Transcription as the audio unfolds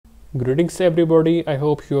Greetings everybody, I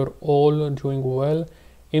hope you're all doing well.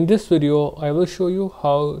 In this video I will show you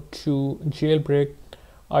how to jailbreak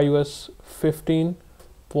iOS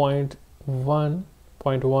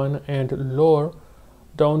 15.1.1 and lower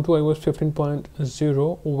down to iOS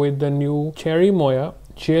 15.0 with the new Cherimoya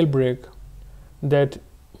Jailbreak that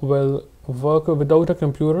will work without a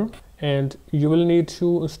computer, and you will need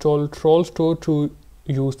to install Trollstore to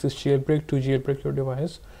use this jailbreak to jailbreak your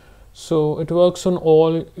device. So it works on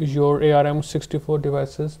all your Arm64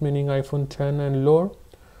 devices, meaning iPhone 10 and lower.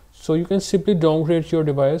 So you can simply downgrade your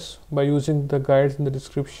device by using the guides in the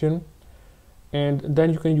description, and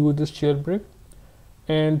then you can use this jailbreak.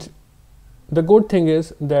 And the good thing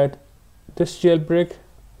is that this jailbreak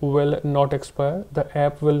will not expire, the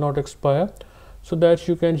app will not expire, so that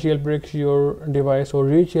you can jailbreak your device or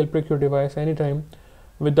re-jailbreak your device anytime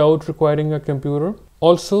without requiring a computer.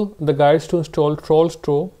 Also, the guides to install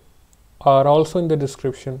Trollstore are also in the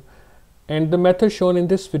description, and the method shown in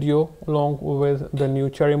this video along with the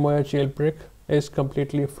new Cherimoya Jailbreak is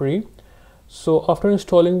completely free. So after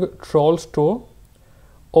installing Trollstore,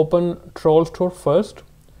 open Trollstore first,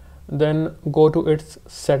 then go to its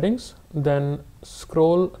settings, then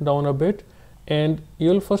scroll down a bit, and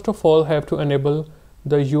you'll first of all have to enable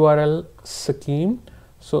the URL scheme.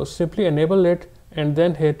 So simply enable it and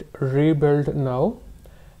then hit rebuild now,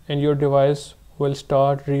 and your device will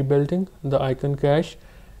start rebuilding the icon cache,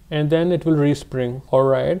 and then it will respring.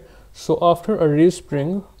 Alright, so after a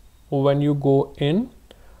respring, when you go in,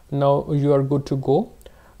 now you are good to go.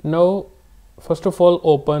 Now first of all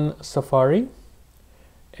open Safari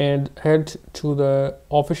and head to the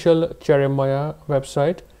official Cherimoya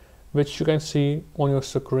website, which you can see on your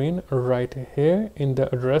screen right here in the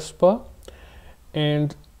address bar.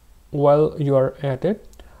 And while you are at it,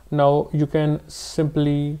 now you can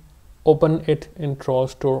simply open it in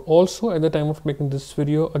Trollstore. Also, at the time of making this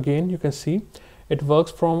video, again you can see it works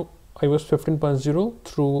from iOS 15.0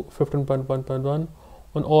 through 15.1.1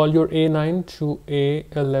 on all your A9 to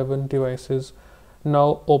A11 devices.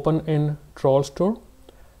 Now open in Trollstore,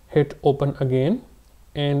 hit open again,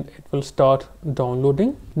 and it will start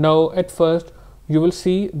downloading. Now at first you will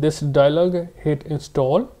see this dialog, hit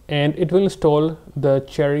install, and it will install the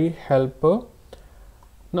Cherry helper.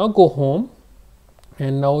 Now go home,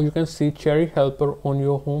 and now you can see Cherry helper on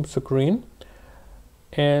your home screen,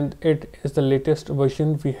 and it is the latest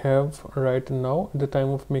version we have right now at the time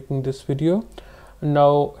of making this video.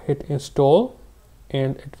 Now hit install,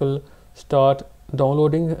 and it will start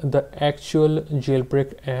downloading the actual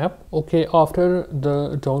jailbreak app. Okay, after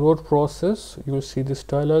the download process, you will see this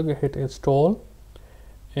dialog, hit install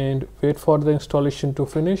and wait for the installation to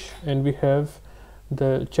finish, and we have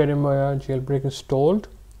the Cherimoya jailbreak installed.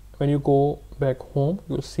 When you go back home,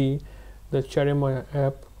 you will see the Cherimoya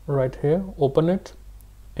app right here. Open it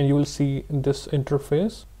and you will see this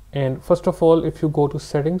interface. And first of all, if you go to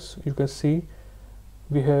settings, you can see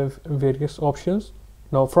we have various options.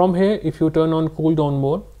 Now from here, if you turn on cooldown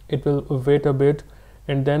mode, it will wait a bit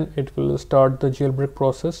and then it will start the jailbreak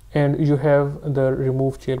process. And you have the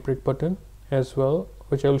remove jailbreak button as well,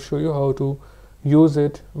 which I will show you how to use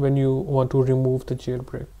it when you want to remove the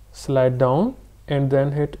jailbreak. Slide down and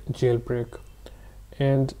then hit jailbreak,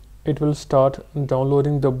 and it will start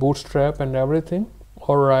downloading the bootstrap and everything.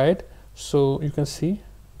 Alright, so you can see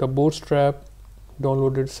the bootstrap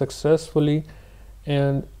downloaded successfully,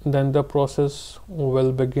 and then the process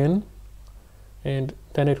will begin, and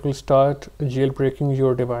then it will start jailbreaking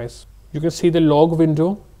your device. You can see the log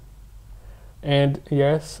window, and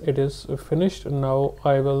yes, it is finished. Now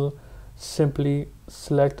I will simply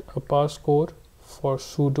select a passcode for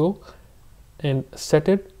sudo and set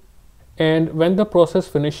it, and when the process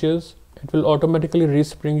finishes, it will automatically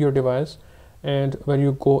respring your device. And when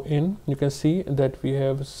you go in, you can see that we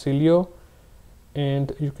have Cilio,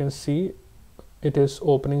 and you can see it is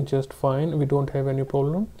opening just fine. We don't have any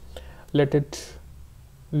problem. Let it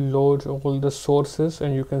load all the sources,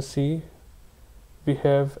 and you can see we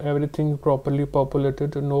have everything properly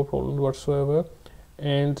populated, no problem whatsoever.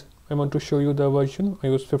 And I want to show you the version,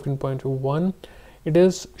 iOS 15.1. It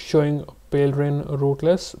is showing Burhan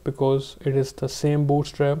rootless because it is the same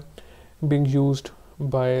bootstrap being used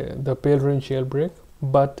by the Burhan jailbreak,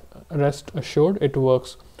 but rest assured it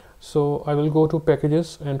works. So I will go to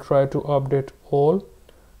packages and try to update all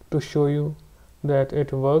to show you that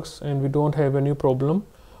it works and we don't have any problem.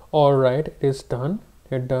 Alright, it is done,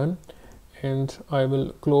 and I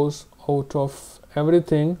will close out of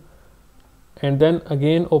everything and then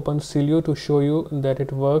again open Cilio to show you that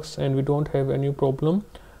it works and we don't have any problem.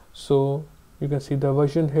 So you can see the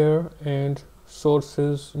version here, and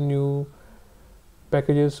sources, new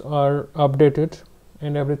packages are updated,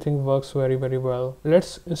 and everything works very well.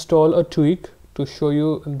 Let's install a tweak to show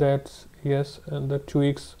you that yes, the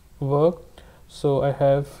tweaks work. So I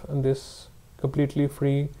have this completely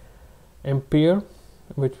free Ampere,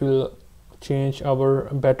 which will change our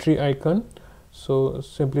battery icon. So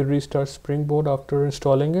simply restart Springboard after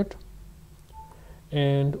installing it,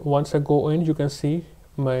 and once I go in, you can see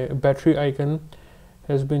my battery icon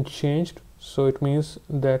has been changed, so it means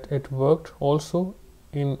that it worked. Also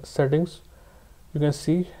in settings, you can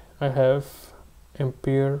see I have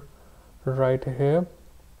Ampere right here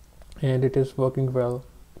and it is working well.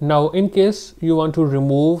 Now in case you want to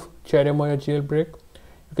remove Cherimoya Jailbreak,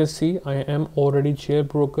 you can see I am already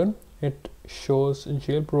jailbroken. It shows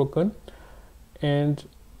jailbroken, and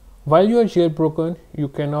while you are jailbroken, you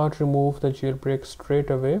cannot remove the jailbreak straight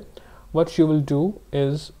away. What you will do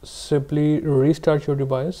is simply restart your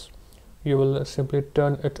device. You will simply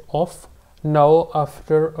turn it off. Now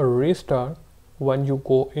after a restart, when you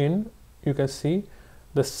go in, you can see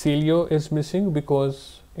the Celio is missing,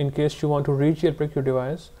 because in case you want to re-jailbreak your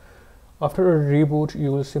device, after a reboot,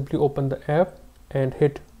 you will simply open the app and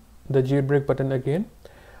hit the jailbreak button again.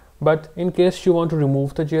 But in case you want to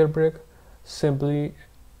remove the jailbreak, simply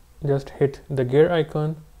just hit the gear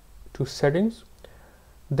icon to settings,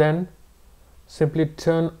 then simply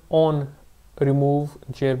turn on remove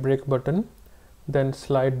jailbreak button, then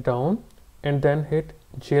slide down and then hit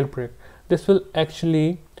jailbreak. This will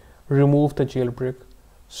actually remove the jailbreak.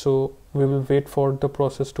 So we will wait for the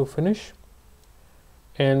process to finish,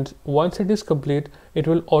 and once it is complete, it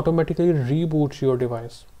will automatically reboot your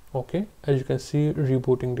device. Okay, as you can see,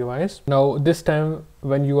 rebooting device. Now this time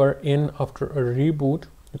when you are in after a reboot,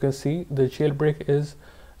 you can see the jailbreak is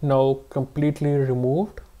now completely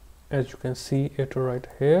removed, as you can see it right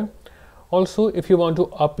here. Also, if you want to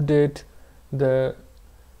update the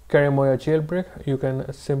Cherimoya Jailbreak, you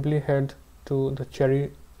can simply head to the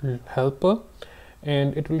Cherry helper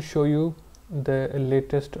and it will show you the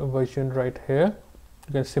latest version right here.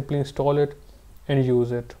 You can simply install it and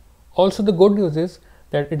use it. Also, the good news is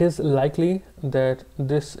that it is likely that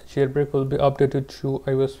this jailbreak will be updated to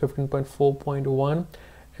iOS 15.4.1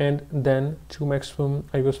 and then to maximum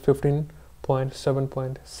iOS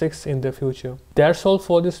 15.7.6 in the future. That's all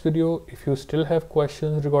for this video. If you still have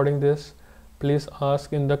questions regarding this, please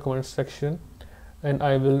ask in the comment section and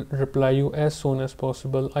I will reply you as soon as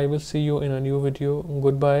possible. I will see you in a new video.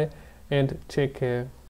 Goodbye and take care.